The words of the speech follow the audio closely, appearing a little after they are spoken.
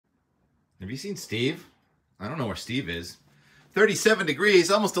Have you seen Steve? I don't know where Steve is. 37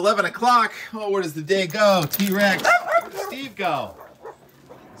 degrees, almost 11 o'clock. Oh, where does the day go? T-Rex. Where does Steve go?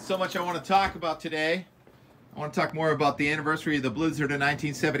 So much I want to talk about today. I want to talk more about the anniversary of the blizzard of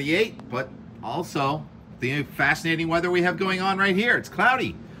 1978, but also the fascinating weather we have going on right here. It's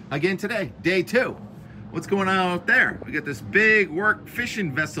cloudy again today, day 2. What's going on out there? We got this big work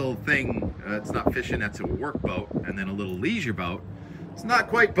fishing vessel thing. It's not fishing, that's a work boat, and then a little leisure boat. It's not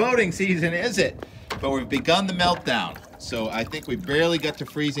quite boating season, is it? But we've begun the meltdown. So I think we barely got to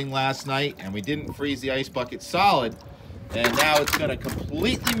freezing last night, and we didn't freeze the ice bucket solid. And now it's going to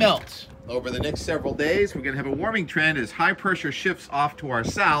completely melt over the next several days. We're going to have a warming trend as high pressure shifts off to our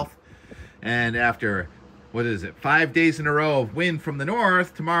south. And after, 5 days in a row of wind from the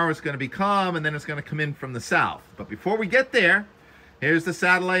north, tomorrow it's going to be calm, and then it's going to come in from the south. But before we get there, here's the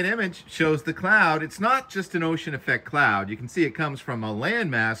satellite image. Shows the cloud. It's not just an ocean effect cloud. You can see it comes from a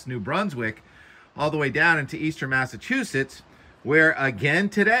landmass, New Brunswick, all the way down into eastern Massachusetts, where again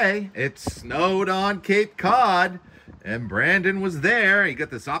today it snowed on Cape Cod. And Brandon was there. You got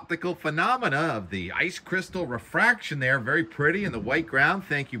this optical phenomena of the ice crystal refraction there. Very pretty in the white ground.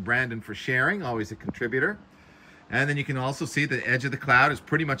 Thank you, Brandon, for sharing. Always a contributor. And then you can also see the edge of the cloud is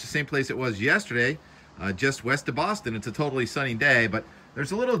pretty much the same place it was yesterday, just west of Boston. It's a totally sunny day, but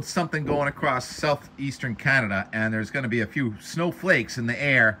there's a little something going across southeastern Canada, and there's going to be a few snowflakes in the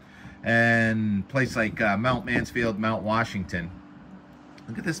air and place like Mount Mansfield, Mount Washington.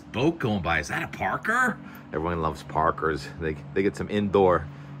 Look at this boat going by. Is that a Parker? Everyone loves Parkers. They get some indoor.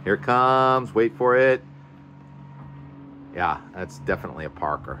 Here it comes. Wait for it. Yeah, that's definitely a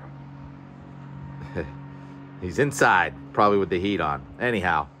Parker. He's inside, probably with the heat on.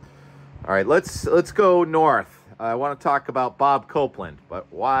 Anyhow, all right, let's go north. I want to talk about Bob Copeland,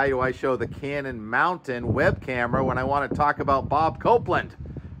 but why do I show the Cannon Mountain web camera when I want to talk about Bob Copeland?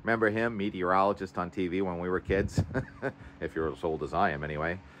 Remember him, meteorologist on TV when we were kids? If you're as old as I am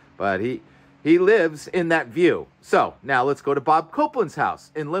anyway. But he lives in that view. So now let's go to Bob Copeland's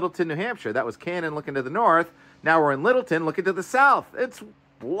house in Littleton, New Hampshire. That was Cannon looking to the north. Now we're in Littleton looking to the south. It's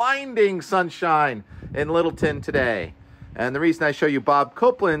blinding sunshine in Littleton today. And the reason I show you Bob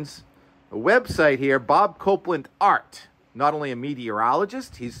Copeland's website here, Bob Copeland Art. Not only a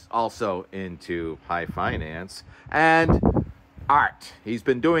meteorologist, he's also into high finance and art. He's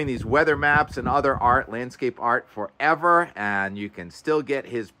been doing these weather maps and other art, landscape art, forever, and you can still get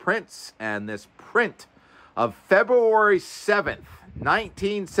his prints. And this print of February 7th,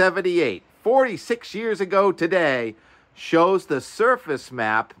 1978, 46 years ago today, shows the surface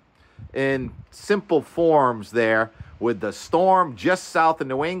map in simple forms there, with the storm just south of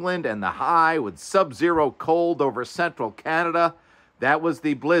New England and the high with sub-zero cold over central Canada. That was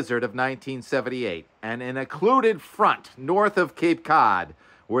the blizzard of 1978, and an occluded front north of Cape Cod,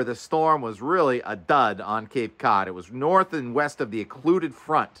 where the storm was really a dud on Cape Cod. It was north and west of the occluded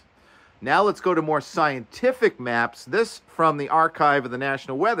front. Now let's go to more scientific maps. This from the archive of the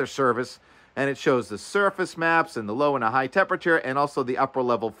National Weather Service, and it shows the surface maps and the low and a high temperature, and also the upper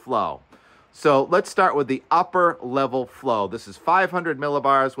level flow. So let's start with the upper level flow. This is 500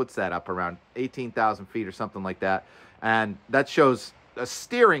 millibars. What's that, up around 18,000 feet or something like that? And that shows a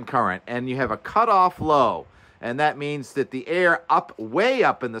steering current, and you have a cutoff low. And that means that the air way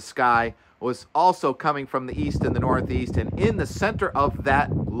up in the sky was also coming from the east and the northeast. And in the center of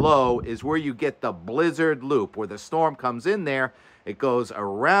that low is where you get the blizzard loop, where the storm comes in there. It goes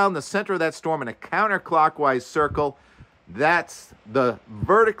around the center of that storm in a counterclockwise circle. That's the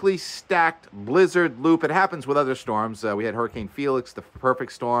vertically stacked blizzard loop. It happens with other storms. We had Hurricane Felix, the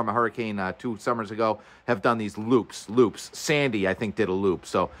perfect storm, a hurricane 2 summers ago, have done these loops. Sandy, I think, did a loop.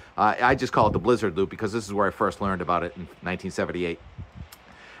 So I just call it the blizzard loop because this is where I first learned about it in 1978.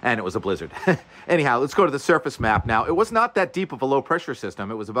 And it was a blizzard. Anyhow, let's go to the surface map now. It was not that deep of a low pressure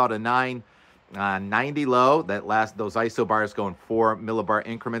system. It was about a 990 low. Those isobars go in 4 millibar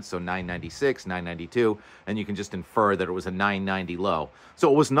increments, so 996, 992, and you can just infer that it was a 990 low.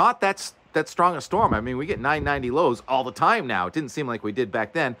 So it was not that strong a storm. I mean, we get 990 lows all the time now. It didn't seem like we did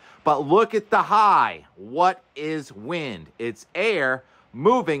back then. But look at the high. What is wind? It's air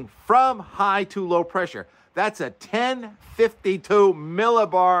moving from high to low pressure. That's a 1052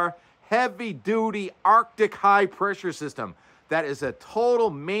 millibar heavy-duty Arctic high pressure system. That is a total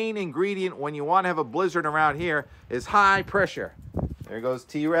main ingredient when you want to have a blizzard around here is high pressure. There goes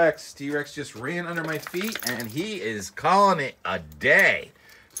T-Rex. T-Rex just ran under my feet, and he is calling it a day.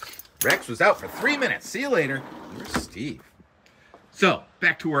 Rex was out for 3 minutes. See you later. Where's Steve? So,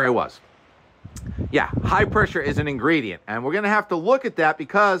 back to where I was. Yeah, high pressure is an ingredient, and we're going to have to look at that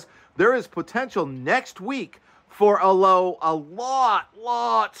because there is potential next week for a low a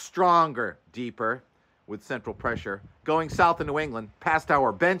lot stronger, deeper, with central pressure going south of New England past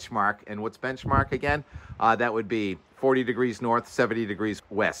our benchmark. And what's benchmark again? That would be 40 degrees north, 70 degrees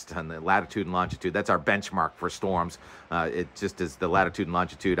west on the latitude and longitude. That's our benchmark for storms. It just is the latitude and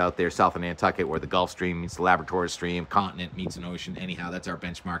longitude out there south of Nantucket, where the Gulf Stream meets the Labrador Stream, continent meets an ocean. Anyhow, that's our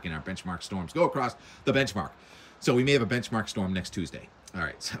benchmark, and our benchmark storms go across the benchmark. So we may have a benchmark storm next Tuesday. All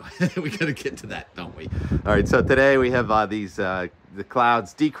right, so we got to get to that, don't we? All right, so today we have the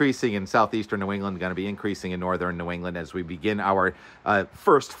clouds decreasing in southeastern New England, going to be increasing in northern New England as we begin our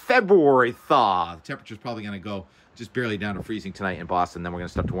first February thaw. The temperature's probably going to go just barely down to freezing tonight in Boston. Then we're going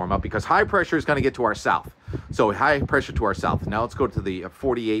to start to warm up because high pressure is going to get to our south. So high pressure to our south. Now let's go to the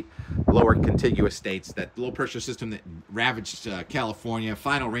 48 lower contiguous states. That low pressure system that ravaged California.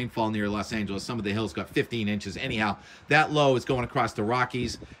 Final rainfall near Los Angeles. Some of the hills got 15 inches. Anyhow, that low is going across the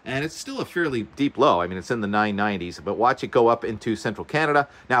Rockies, and it's still a fairly deep low. I mean, it's in the 990s, but watch it go up into central Canada.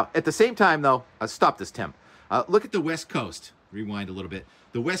 Now, at the same time, though, stop this, Tim. Look at the West Coast. Rewind a little bit.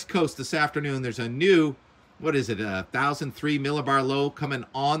 The West Coast this afternoon, there's a new, what is it, 1,003 millibar low coming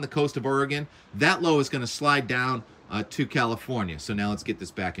on the coast of Oregon. That low is going to slide down to California. So now let's get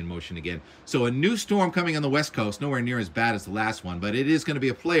this back in motion again. So a new storm coming on the West Coast, nowhere near as bad as the last one, but it is going to be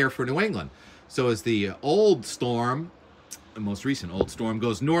a player for New England. So as the old storm, the most recent old storm,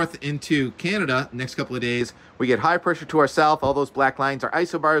 goes north into Canada next couple of days, we get high pressure to our south. All those black lines are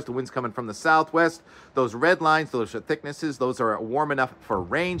isobars. The wind's coming from the southwest. Those red lines, those are thicknesses. Those are warm enough for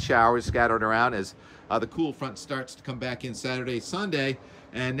rain showers scattered around as the cool front starts to come back in Saturday, Sunday.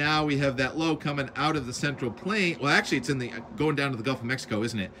 And now we have that low coming out of the central plain. Well, actually, it's in the going down to the Gulf of Mexico,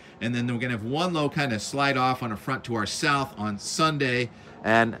 isn't it? And then we're going to have one low kind of slide off on a front to our south on Sunday.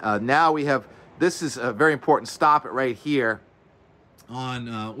 And now we have, this is a very important, stop it right here on,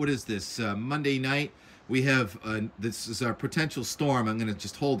 what is this, Monday night. We have, this is our potential storm. I'm going to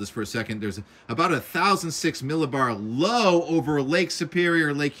just hold this for a second. There's about 1,006 millibar low over Lake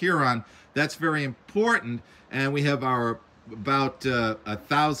Superior, Lake Huron. That's very important. And we have our about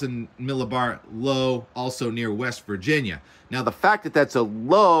 1,000 millibar low also near West Virginia. Now, the fact that that's a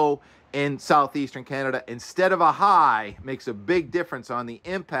low in southeastern Canada instead of a high makes a big difference on the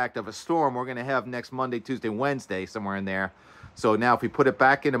impact of a storm we're going to have next Monday, Tuesday, Wednesday, somewhere in there. So now if we put it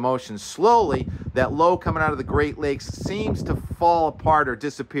back into motion slowly, that low coming out of the Great Lakes seems to fall apart or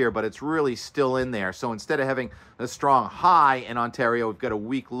disappear, but it's really still in there. So instead of having a strong high in Ontario, we've got a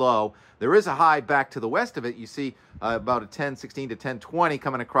weak low. There is a high back to the west of it. You see about a 1016 to 1020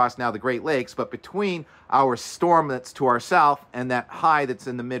 coming across now the Great Lakes, but between our storm that's to our south and that high that's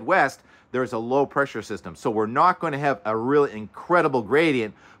in the Midwest, there's a low pressure system. So we're not going to have a really incredible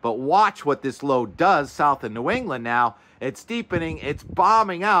gradient, but watch what this low does south of New England now. It's deepening, it's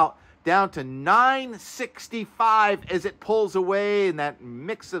bombing out down to 965 as it pulls away, and that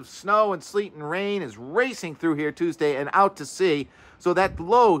mix of snow and sleet and rain is racing through here Tuesday and out to sea. So that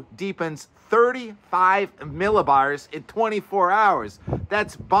low deepens 35 millibars in 24 hours.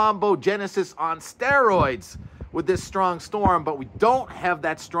 That's bombogenesis on steroids with this strong storm, but we don't have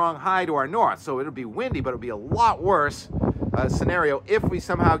that strong high to our north. So it'll be windy, but it'll be a lot worse scenario if we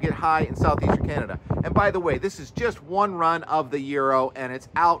somehow get high in southeastern Canada. And by the way, this is just one run of the Euro, and it's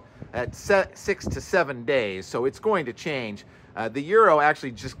out at 6 to 7 days, so it's going to change. The Euro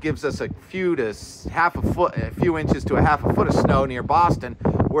actually just gives us a few inches to a half a foot of snow near Boston,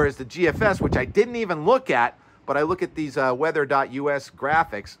 whereas the GFS, which I didn't even look at, but I look at these weather.us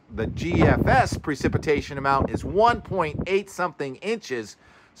graphics, the GFS precipitation amount is 1.8 something inches.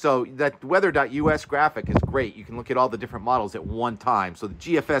 So that weather.us graphic is great. You can look at all the different models at one time. So the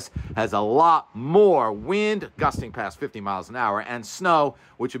GFS has a lot more wind, gusting past 50 miles an hour, and snow,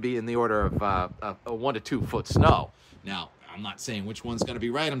 which would be in the order of a 1 to 2 foot snow. Now, I'm not saying which one's going to be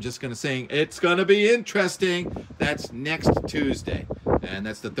right. I'm just going to say it's going to be interesting. That's next Tuesday, and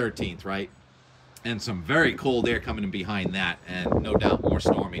that's the 13th, right? And some very cold air coming in behind that, and no doubt more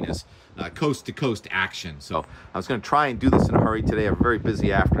storminess. Coast-to-coast action. So I was going to try and do this in a hurry today, a very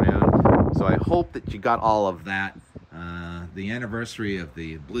busy afternoon. So I hope that you got all of that. The anniversary of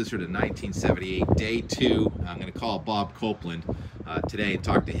the blizzard of 1978, day 2. I'm going to call Bob Copeland today and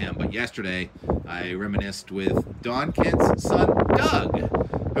talk to him. But yesterday, I reminisced with Don Kent's son,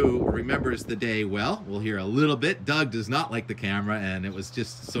 Doug, who remembers the day well. We'll hear a little bit. Doug does not like the camera, and it was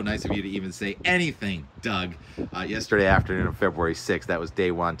just so nice of you to even say anything, Doug. Yesterday afternoon of February 6th, that was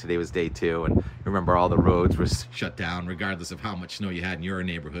day 1. Today was day 2. And remember, all the roads were shut down, regardless of how much snow you had in your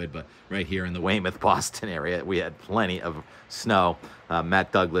neighborhood. But right here in the Weymouth, Boston area, we had plenty of snow.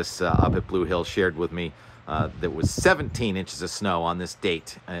 Matt Douglas up at Blue Hill shared with me There was 17 inches of snow on this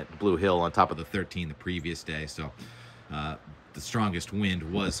date at Blue Hill on top of the 13 the previous day. So the strongest wind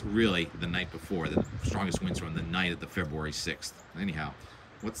was really the night before. The strongest winds were on the night of the February 6th. Anyhow,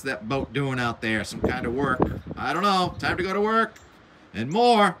 what's that boat doing out there? Some kind of work? I don't know. Time to go to work. And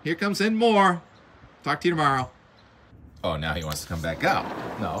more. Here comes in more. Talk to you tomorrow. Oh, now he wants to come back out.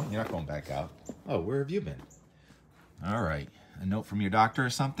 No, you're not going back out. Oh, where have you been? All right. A note from your doctor or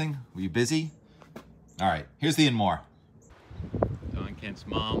something? Were you busy? All right. Here's the and more. Don Kent's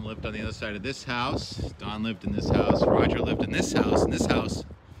mom lived on the other side of this house. Don lived in this house. Roger lived in this house. And this house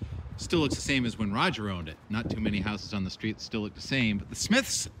still looks the same as when Roger owned it. Not too many houses on the street still look the same. But the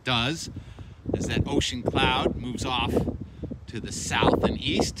Smiths does, as that ocean cloud moves off to the south and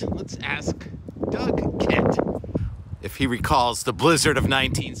east. Let's ask Doug Kent if he recalls the blizzard of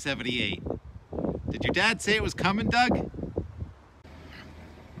 1978. Did your dad say it was coming, Doug?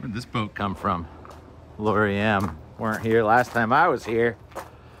 Where'd this boat come from? Lori M. weren't here last time I was here.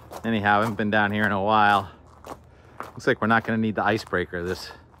 Anyhow, I haven't been down here in a while. Looks like we're not going to need the icebreaker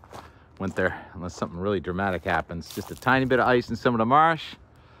this winter unless something really dramatic happens. Just a tiny bit of ice in some of the marsh.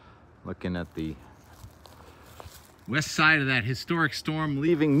 Looking at the west side of that historic storm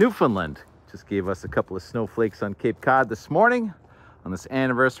leaving Newfoundland. Just gave us a couple of snowflakes on Cape Cod this morning on this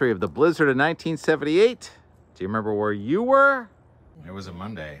anniversary of the blizzard of 1978. Do you remember where you were? It was a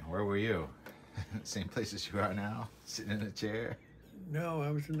Monday. Where were you? Same place as you are now? Sitting in a chair? No, I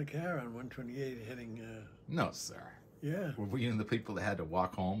was in the car on 128 heading... No, sir. Yeah. Were you the people that had to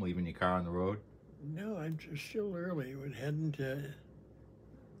walk home, leaving your car on the road? No, I'm still early. We hadn't...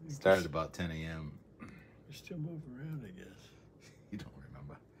 Started about 10 a.m. We're still moving around, I guess. You don't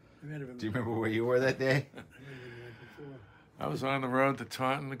remember. Do you remember where you were that day? I was on the road to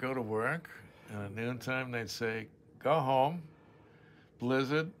Taunton to go to work, and at noontime they'd say, go home,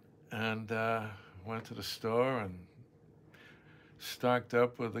 blizzard, and went to the store and stocked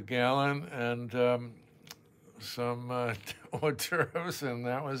up with a gallon and some hors d'oeuvres, and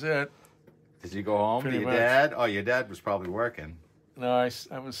that was it. Did you go home to your dad? Oh, your dad was probably working. No,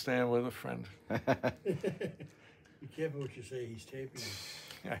 I was staying with a friend. Be careful what you say, he's taping.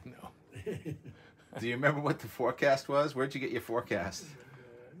 I know. Do you remember what the forecast was? Where'd you get your forecast?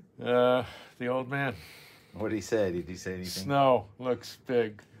 The old man. What did he say? Did he say anything? Snow looks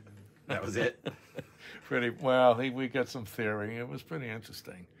big. That was it? Pretty well. We got some theory. It was pretty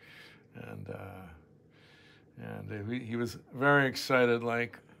interesting, and he was very excited,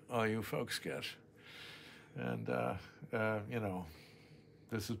 like all you folks get. And you know,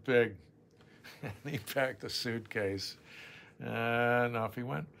 this is big. And he packed a suitcase, and off he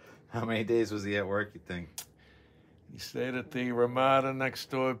went. How many days was he at work, you think? He stayed at the Ramada next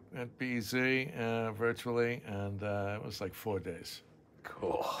door at BZ, virtually, and it was like 4 days.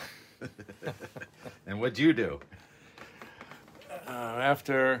 Cool. And what'd you do?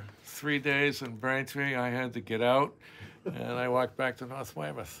 After 3 days in Braintree, I had to get out, and I walked back to North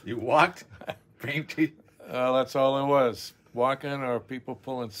Weymouth. You walked? Braintree? That's all it was. Walking or people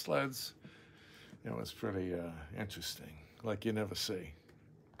pulling sleds. It was pretty interesting, like you never see.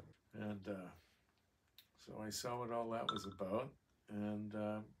 And so I saw what all that was about, and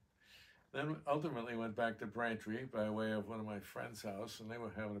then ultimately went back to Braintree by way of one of my friend's house, and they were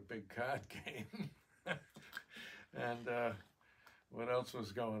having a big card game. And what else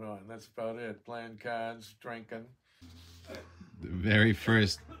was going on? That's about it. Playing cards, drinking. The very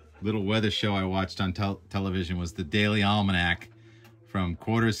first little weather show I watched on television was the Daily Almanac from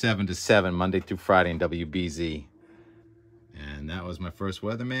 7:15 to 7, Monday through Friday in WBZ. And that was my first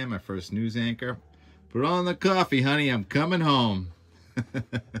weatherman, my first news anchor. Put on the coffee, honey, I'm coming home. The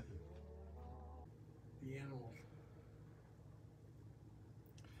animals.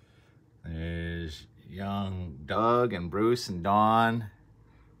 There's young Doug and Bruce and Dawn,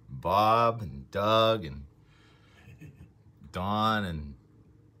 Bob and Doug and Dawn and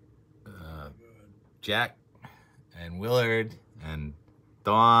Jack and Willard and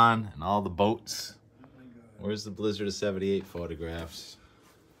Dawn and all the boats. Where's the Blizzard of 78 photographs?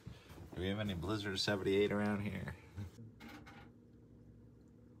 Do we have any Blizzard of 78 around here?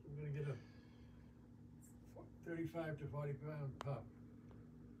 I'm going to get a 35 to 40 pound pup.